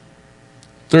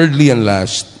 Thirdly and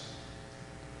last,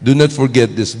 do not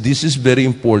forget this. This is very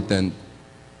important.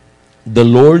 The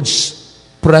Lord's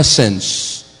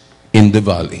presence in the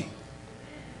valley.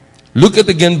 Look at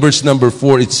again verse number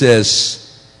 4. It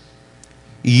says,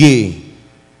 yea,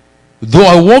 though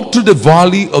I walk through the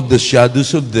valley of the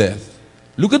shadows of death.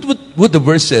 Look at what the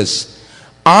verse says.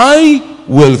 I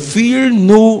will fear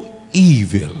no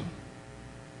evil.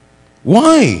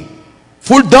 Why?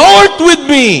 For thou art with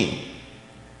me.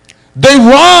 Thy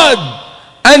rod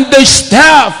and thy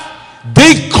staff,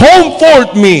 they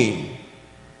comfort me.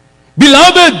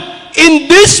 Beloved, in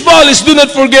these valleys, do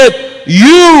not forget,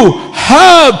 you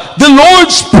have the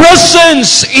Lord's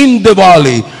presence in the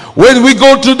valley. When we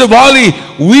go through the valley,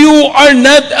 we are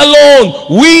not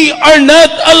alone. We are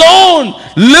not alone.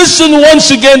 Listen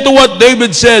once again to what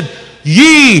David said.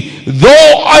 Yea,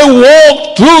 though I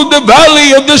walk through the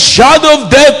valley of the shadow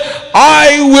of death,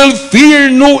 I will fear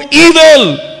no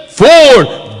evil,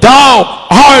 for thou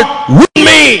art with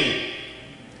me.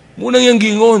 Munang yang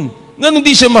gingon. Nga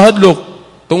di siya mahadlok,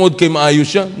 tungod kay maayo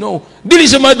siya? No. Dili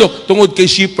siya mahadlok, tungod kay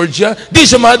shepherd siya? Di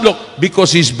siya mahadlok,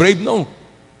 because he's brave? No.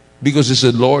 Because he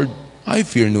said, Lord, I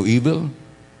fear no evil,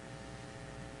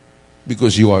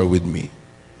 because you are with me.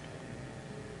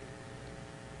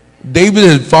 David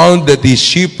had found that his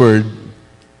shepherd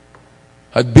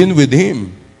had been with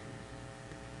him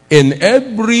in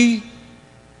every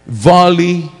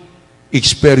valley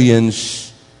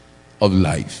experience of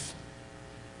life.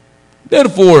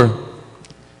 Therefore,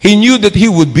 he knew that he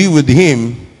would be with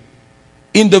him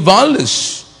in the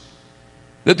valleys.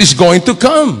 that is going to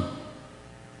come.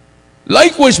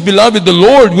 Likewise, beloved, the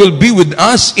Lord will be with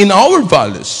us in our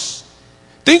valleys.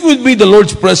 Think with me the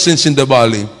Lord's presence in the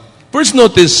valley. First,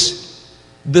 notice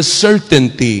the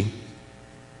certainty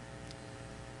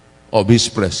of His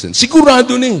presence.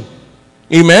 Sigurado ni.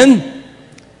 Amen?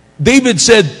 David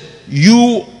said,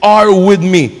 "You are with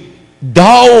me.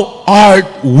 Thou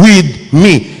art with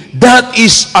me." That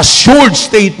is a short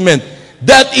statement.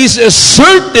 That is a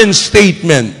certain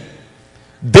statement.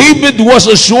 David was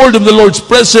assured of the Lord's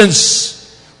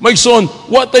presence. My son,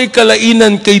 what ay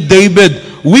kalainan kay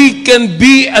David? We can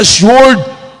be assured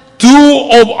too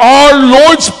of our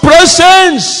Lord's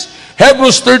presence.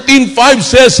 Hebrews 13:5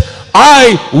 says,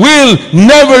 "I will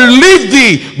never leave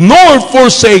thee nor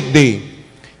forsake thee."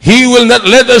 He will not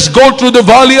let us go through the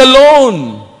valley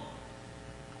alone.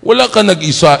 Wala ka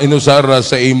inusara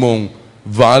sa imong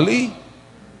valley.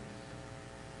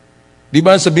 Di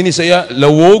ba sabi ni Saya,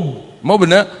 lawog? Mo ba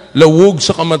na? Lawog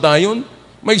sa kamatayon?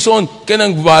 May son,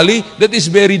 kanang valley that is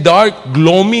very dark,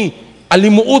 gloomy,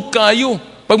 alimuot kayo.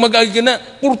 Pag mag-agi ka na,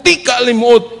 purti ka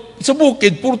alimuot. Sa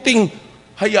bukid, purting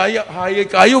hayay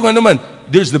kayo nga naman.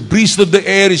 There's the breeze of the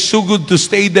air. It's so good to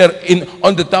stay there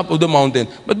on the top of the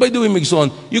mountain. But by the way, my son,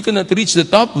 you cannot reach the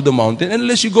top of the mountain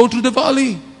unless you go through the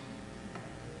valley.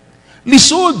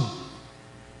 Lisod.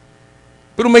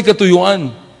 Pero may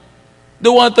katuyuan.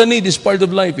 The water need is part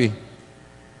of life eh.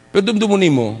 Pero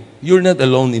dumdumunin mo, you're not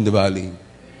alone in the valley.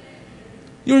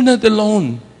 You're not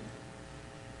alone.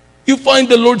 You find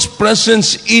the Lord's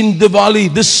presence in the valley,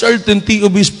 the certainty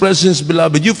of His presence,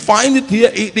 beloved. You find it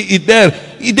here, it there.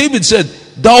 David said,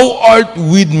 "Thou art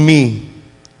with me."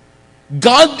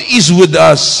 God is with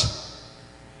us.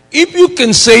 If you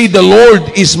can say, "The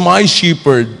Lord is my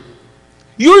shepherd,"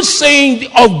 you're saying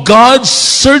of God's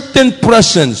certain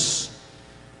presence,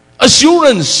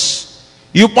 assurance.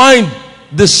 You find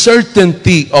the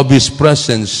certainty of His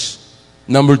presence.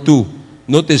 Number two,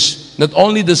 notice, not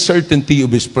only the certainty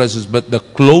of His presence, but the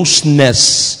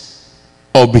closeness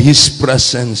of His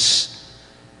presence.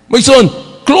 My son,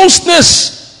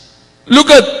 closeness. Look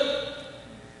at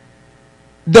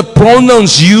the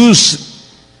pronouns used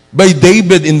by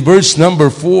David in verse number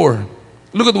 4.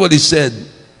 Look at what he said.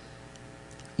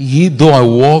 "Yea, though I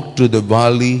walk through the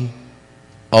valley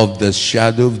of the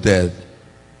shadow of death,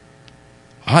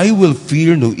 I will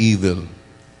fear no evil,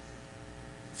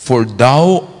 for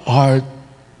thou art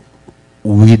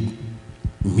with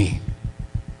me."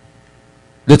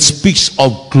 That speaks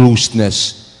of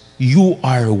closeness. You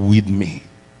are with me.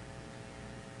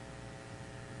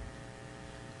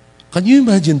 Can you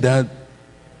imagine that?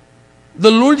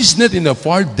 The Lord is not in a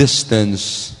far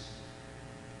distance.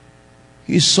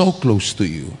 He is so close to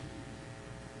you.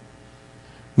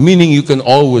 Meaning you can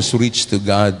always reach to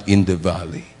God in the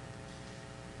valley.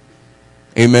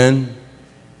 Amen.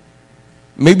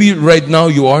 Maybe right now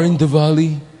you are in the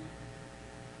valley.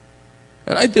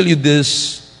 And I tell you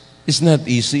this, it's not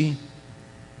easy.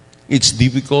 It's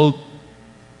difficult.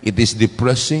 It is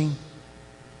depressing.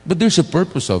 But there's a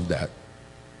purpose of that.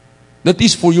 That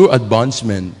is for your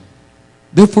advancement.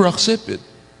 Therefore accept it.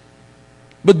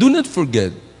 But do not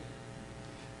forget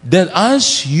that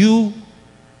as you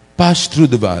pass through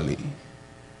the valley,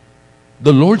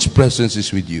 the Lord's presence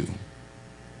is with you.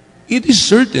 It is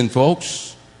certain,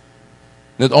 folks.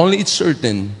 Not only it's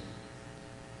certain,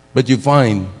 but you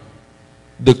find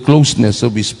the closeness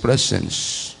of His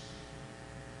presence.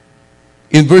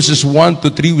 In verses 1 to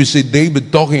 3, we see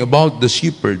David talking about the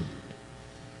shepherd.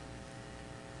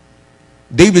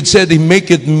 David said, "He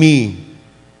maketh me,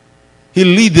 He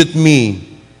leadeth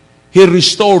me, He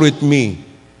restoreth me."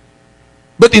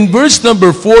 But in verse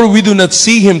number 4, we do not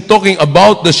see him talking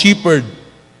about the shepherd,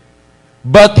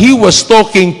 but he was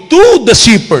talking to the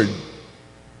shepherd.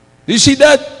 Do you see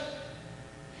that?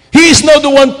 He is now the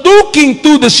one talking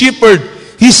to the shepherd.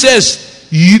 He says,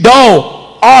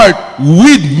 "Thou art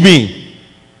with me."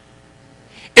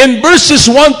 In verses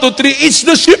 1 to 3, it's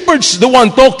the shepherd's the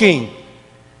one talking.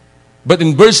 But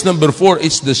in verse number 4,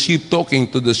 it's the sheep talking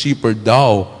to the shepherd,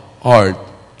 "Thou art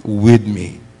with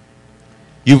me."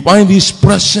 You find His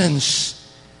presence.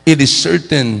 It is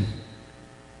certain,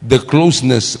 the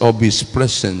closeness of His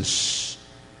presence.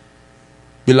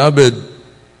 Beloved,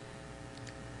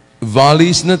 valley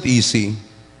is not easy.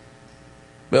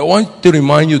 But I want to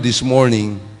remind you this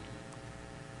morning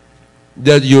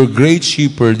that your great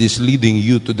shepherd is leading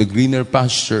you to the greener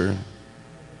pasture.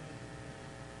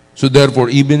 So therefore,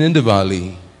 even in the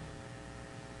valley,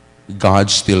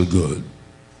 God's still good.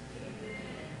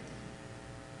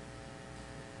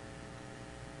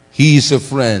 He is a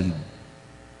friend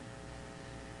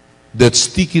that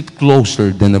sticketh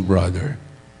closer than a brother.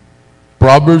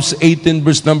 Proverbs 18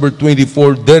 verse number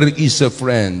 24, there is a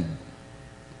friend.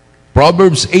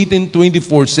 Proverbs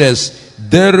 18:24 says,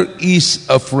 there is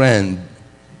a friend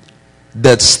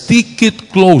that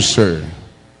sticketh closer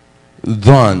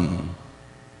than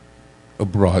a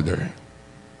brother.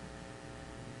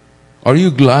 Are you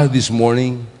glad this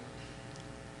morning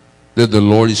that the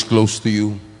Lord is close to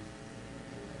you?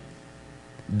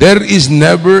 There is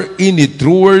never any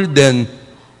truer than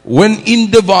when in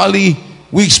the valley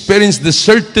we experience the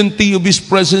certainty of His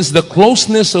presence, the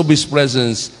closeness of His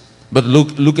presence. But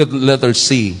look at letter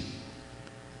C.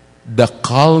 The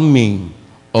calming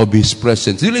of His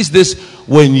presence. Realize this,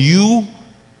 when you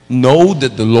know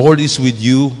that the Lord is with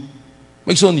you,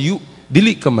 makes on you,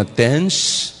 dili ka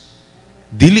ma-tense,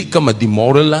 dili ka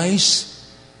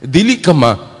ma-demoralize, dili ka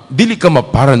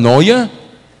ma-paranoia.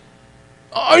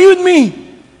 Are you with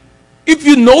me? If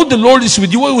you know the Lord is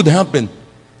with you, what would happen?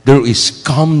 There is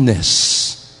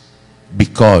calmness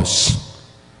because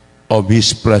of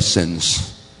His presence.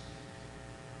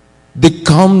 The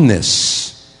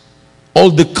calmness, all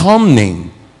the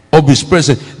calming of His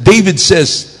presence. David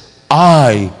says,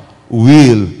 I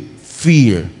will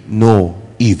fear no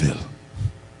evil.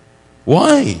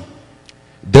 Why?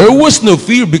 There was no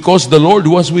fear because the Lord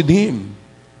was with him.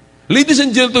 Ladies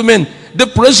and gentlemen, the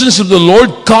presence of the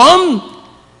Lord calmed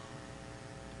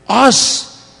us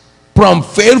from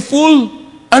fearful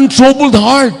and troubled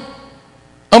heart.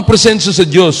 Ang presensya sa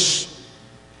Diyos.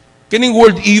 Kining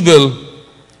word evil,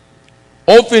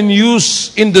 often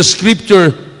used in the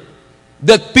scripture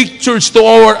that pictures to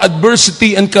our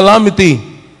adversity and calamity.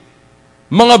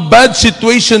 Mga bad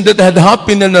situation that had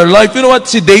happened in our life. You know what?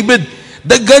 Si David,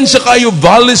 daghan sa kayo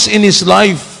valleys in his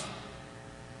life.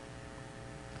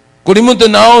 Kung mo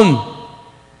tanawon,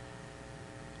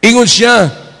 ingon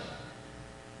siya,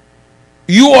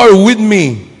 you are with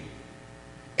me.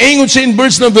 Ingon siya in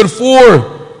verse number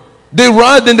 4, they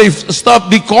rod and they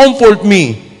stop, they comfort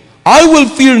me. I will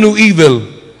fear no evil.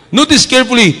 Notice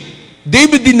carefully,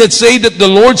 David did not say that the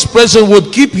Lord's presence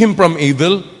would keep him from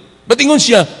evil. But ingon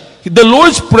siya, the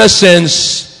Lord's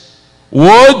presence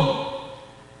would,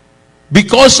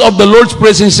 because of the Lord's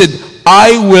presence, he said,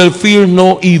 I will fear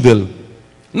no evil.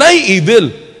 Nay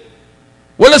evil.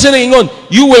 Wala siya naingon,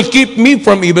 you will keep me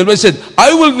from evil. But he said,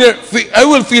 I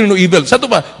will fear no evil. Sa ito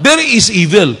ba, there is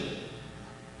evil.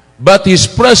 But His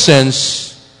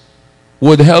presence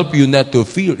would help you not to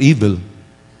fear evil.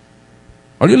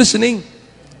 Are you listening?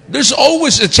 There's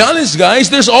always a challenge, guys.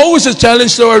 There's always a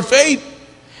challenge to our faith.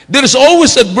 There's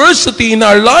always adversity in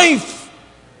our life.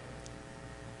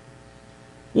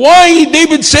 Why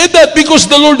David said that? Because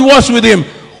the Lord was with him.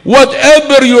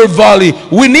 Whatever your valley,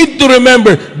 we need to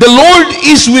remember, the Lord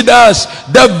is with us.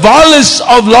 The valleys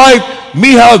of life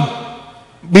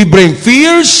may bring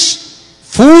fears,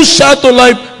 full shadow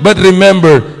life, but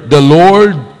remember, the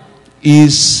Lord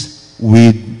is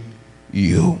with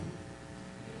you.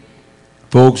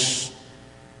 Folks,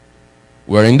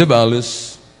 we're in the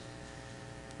valleys.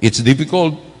 It's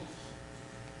difficult.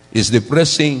 It's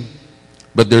depressing.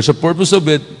 But there's a purpose of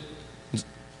it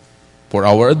for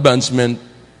our advancement.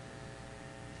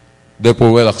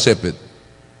 Therefore, we'll accept it.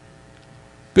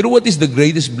 But what is the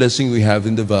greatest blessing we have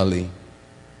in the valley?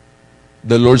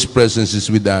 The Lord's presence is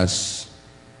with us.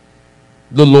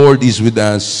 The Lord is with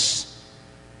us.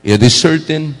 It is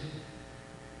certain.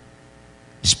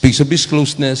 He speaks of His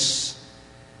closeness.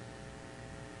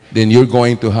 Then you're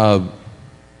going to have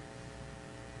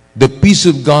the peace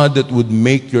of God that would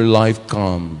make your life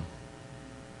calm.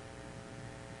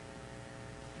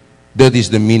 That is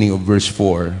the meaning of verse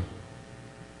 4.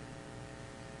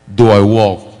 Do I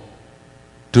walk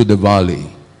through the valley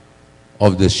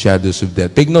of the shadows of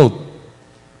death? Take note,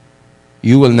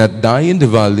 you will not die in the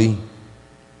valley,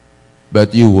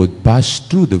 but you would pass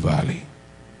through the valley.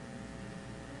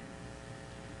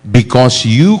 Because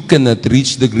you cannot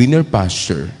reach the greener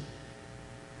pasture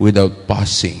without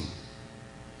passing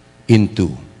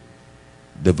into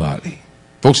the valley.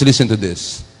 Folks, listen to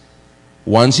this.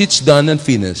 Once it's done and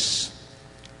finished,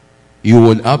 you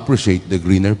will appreciate the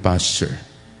greener pasture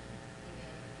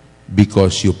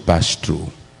because you passed through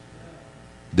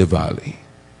the valley.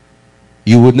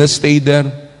 You would not stay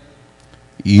there.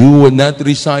 You would not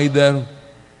reside there.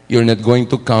 You're not going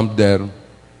to camp there.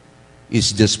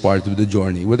 It's just part of the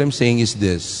journey. What I'm saying is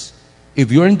this.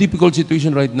 If you're in a difficult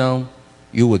situation right now,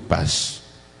 you would pass.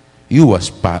 You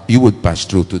would pass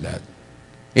through to that.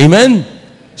 Amen?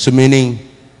 So meaning,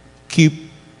 keep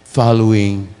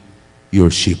following your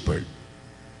shepherd.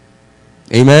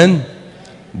 Amen?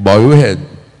 Bow your head.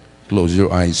 Close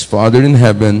your eyes. Father in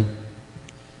heaven,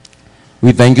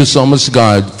 we thank you so much,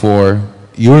 God, for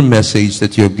your message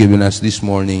that you have given us this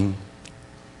morning.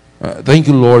 Thank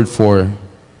you, Lord, for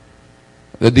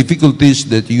the difficulties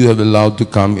that you have allowed to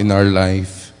come in our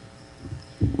life.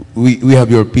 We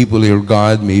have your people here,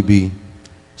 God. Maybe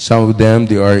some of them,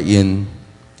 they are in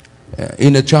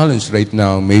a challenge right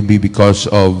now, maybe because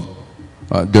of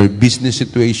their business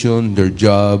situation, their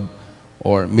job,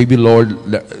 or maybe, Lord,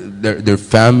 their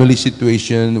family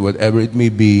situation, whatever it may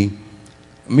be.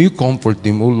 May you comfort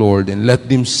them, O Lord, and let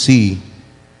them see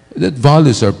that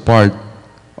valleys are part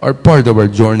of our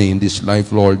journey in this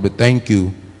life, Lord. But thank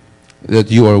you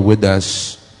that you are with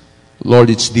us. Lord,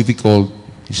 it's difficult.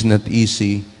 It's not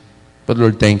easy. But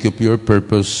Lord, thank you for your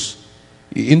purpose.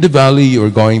 In the valley, you are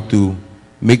going to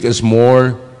make us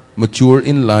more mature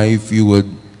in life.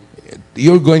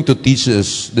 You're going to teach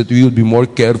us that we will be more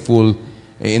careful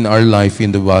in our life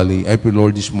in the valley. I pray,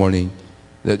 Lord, this morning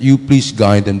that you please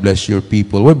guide and bless your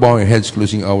people. We're bowing our heads,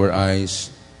 closing our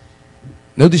eyes.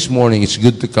 Now this morning, it's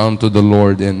good to come to the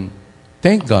Lord and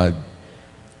thank God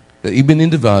that even in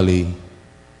the valley,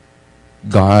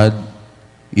 God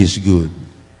is good.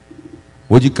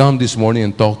 Would you come this morning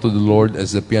and talk to the Lord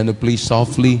as the piano plays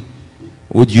softly?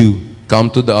 Would you come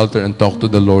to the altar and talk to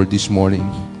the Lord this morning?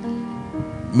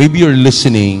 Maybe you're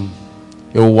listening,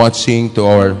 you're watching to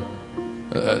our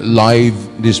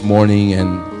live this morning,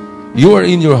 and you are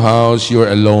in your house, you're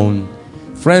alone.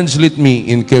 Friends, let me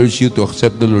encourage you to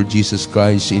accept the Lord Jesus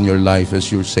Christ in your life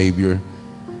as your Savior.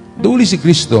 Duli si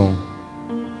Kristo.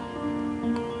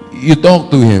 You talk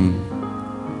to Him,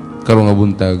 karong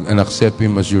buntag, and accept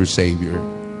Him as your Savior.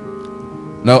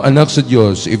 Now, anak sa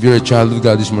Diyos, if you're a child of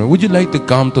God this morning, would you like to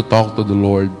come to talk to the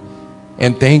Lord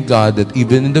and thank God that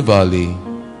even in the valley,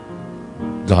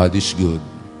 God is good?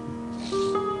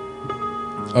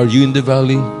 Are you in the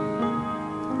valley?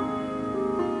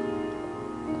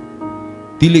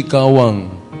 Dili kawang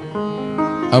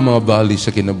ang mga valley sa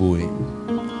kinabuhi.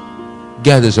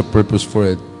 God has a purpose for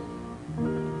it.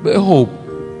 But I hope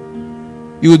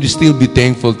you would still be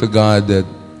thankful to God that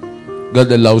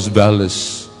God allows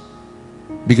valleys,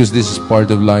 because this is part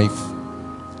of life.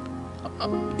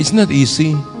 It's not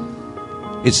easy.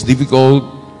 It's difficult.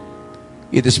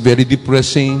 It is very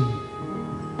depressing.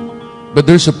 But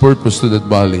there's a purpose to that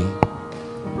valley.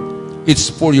 It's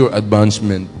for your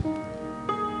advancement.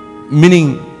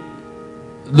 Meaning,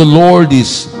 the Lord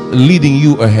is leading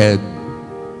you ahead.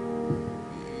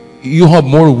 You have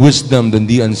more wisdom than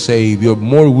the unsaved. You have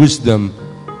more wisdom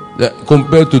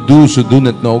compared to those who do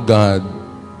not know God.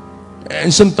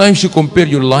 And sometimes you compare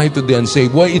your life to the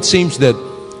unsaved. Why? It seems that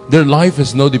their life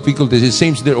has no difficulties. It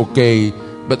seems they're okay.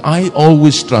 But I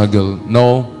always struggle.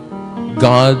 No,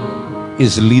 God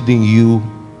is leading you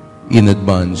in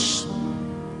advance.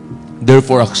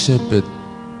 Therefore, accept it.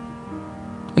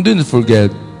 And do not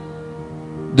forget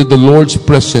that the Lord's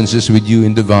presence is with you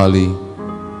in the valley.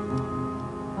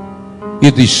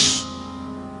 It is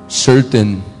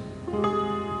certain.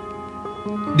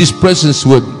 This presence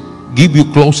would give you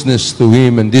closeness to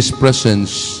Him, and this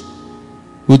presence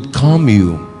would calm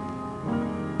you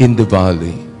in the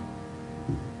valley.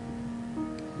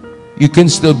 You can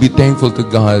still be thankful to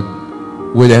God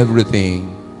with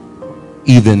everything,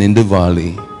 even in the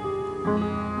valley.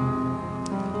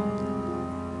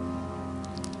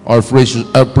 Our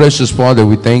precious Father,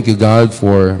 we thank you, God,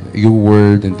 for your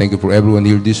word, and thank you for everyone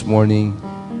here this morning.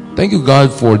 Thank you,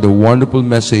 God, for the wonderful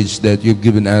message that you've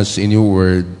given us in your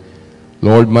word.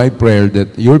 Lord, my prayer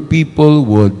that your people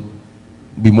would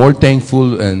be more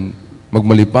thankful and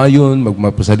magmalipayon,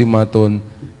 magmapasalimaton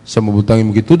sa mabutang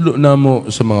imong gitudlo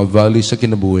namo sa mga valleys sa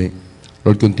kinabuhi.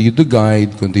 Lord, continue to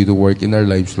guide, continue to work in our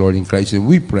lives, Lord, in Christ, and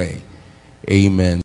we pray. Amen.